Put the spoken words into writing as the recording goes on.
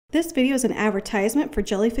This video is an advertisement for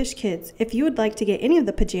Jellyfish Kids. If you would like to get any of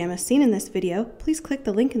the pajamas seen in this video, please click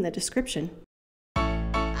the link in the description.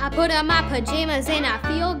 I put on my pajamas and I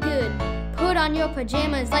feel good. Put on your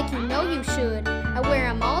pajamas like you know you should. I wear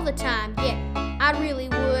them all the time, yeah, I really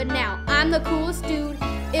would. Now, I'm the coolest dude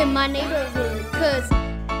in my neighborhood, 'cause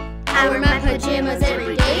I wear my pajamas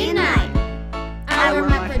every day and night. I wear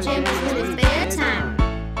my pajamas when it's bedtime.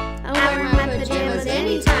 I wear my pajamas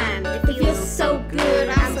anytime. It feels so good,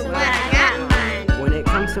 I'm so glad I got mine. When it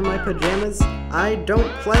comes to my pajamas, I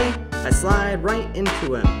don't play. I slide right into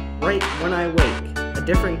them, right when I wake. A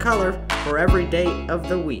different color for every day of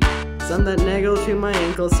the week. Some that naggle to my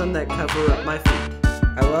ankles, some that cover up my feet.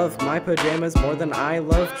 I love my pajamas more than I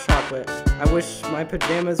love chocolate. I wish my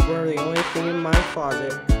pajamas were the only thing in my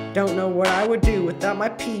closet. Don't know what I would do without my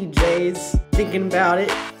PJs. Thinking about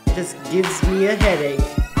it just gives me a headache.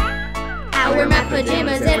 I wear my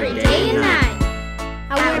pajamas every day and night.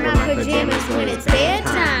 I wear my pajamas when it's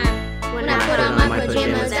bedtime. When I put on my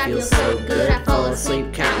pajamas, I feel so good. I fall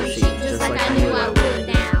asleep counting sheep just like I knew I would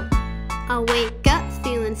now. I wake up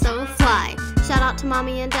feeling so fly. Shout out to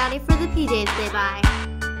mommy and daddy for the PJs they buy.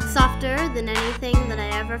 Softer than anything that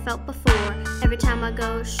I ever felt before. Every time I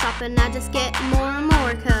go shopping, I just get more and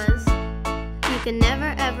more, 'cause you can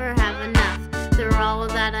never ever have enough. They're all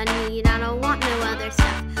that I need, I don't want no other stuff.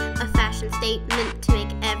 A fashion statement to make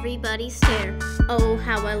everybody stare. Oh,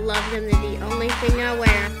 how I love them, they're the only thing I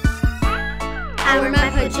wear. I wear my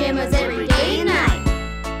pajamas every day and night.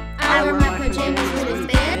 I wear my pajamas when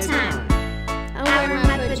it's bedtime. I wear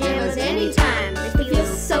my pajamas anytime. It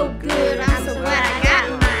feels so good, I'm so glad I got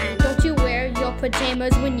mine. Don't you wear your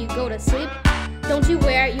pajamas when you go to sleep? Don't you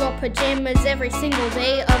wear your pajamas every single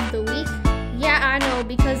day of the week? Yeah, I know,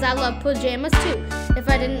 because I love pajamas too. If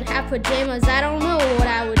I didn't have pajamas, I don't know what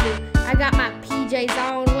I would do. I got my PJs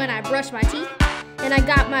on when I brush my teeth, and I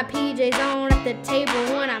got my PJs on at the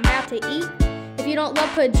table when I'm about to eat. If you don't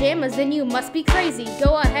love pajamas, then you must be crazy.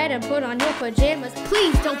 Go ahead and put on your pajamas.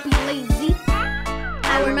 Please don't be lazy.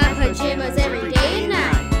 I wear my pajamas every day and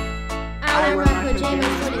night. I wear my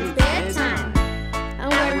pajamas when it's bedtime. I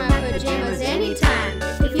wear my pajamas anytime.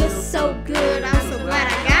 It feels so good, I'm so glad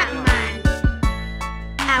I got mine.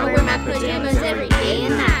 I wear my pajamas every day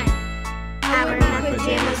and night. I wear my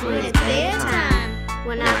pajamas when it's bedtime.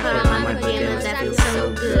 When I put on my pajamas, I feel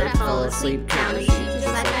so good. I fall asleep counting sheep just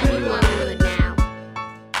like I knew I would now.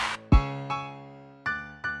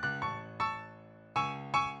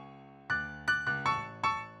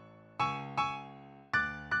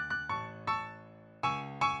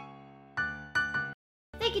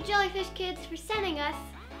 Thank you, Jellyfish Kids, for sending us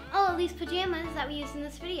all of these pajamas that we used in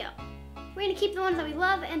this video. We're going to keep the ones that we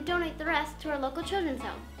love and donate the rest to our local children's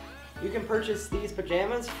home. You can purchase these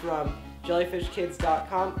pajamas from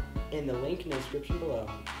jellyfishkids.com in the link in the description below.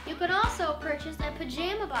 You can also purchase a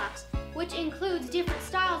pajama box, which includes different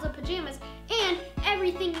styles of pajamas and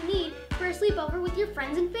everything you need for a sleepover with your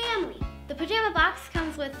friends and family. The pajama box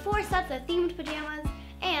comes with 4 sets of themed pajamas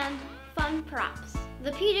and fun props.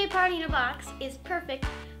 The PJ party in a box is perfect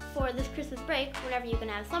for this Christmas break, whenever you can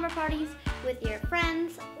have slumber parties with your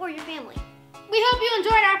friends or your family. We hope you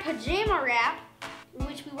enjoyed our pajama wrap,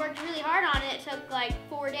 which we worked really hard on. It took like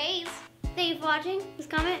 4 days. Thank you for watching. Just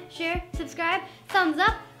comment, share, subscribe, thumbs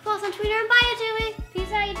up, follow us on Twitter, and bye, YouTube.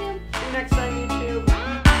 Peace out, YouTube. See you next time, YouTube.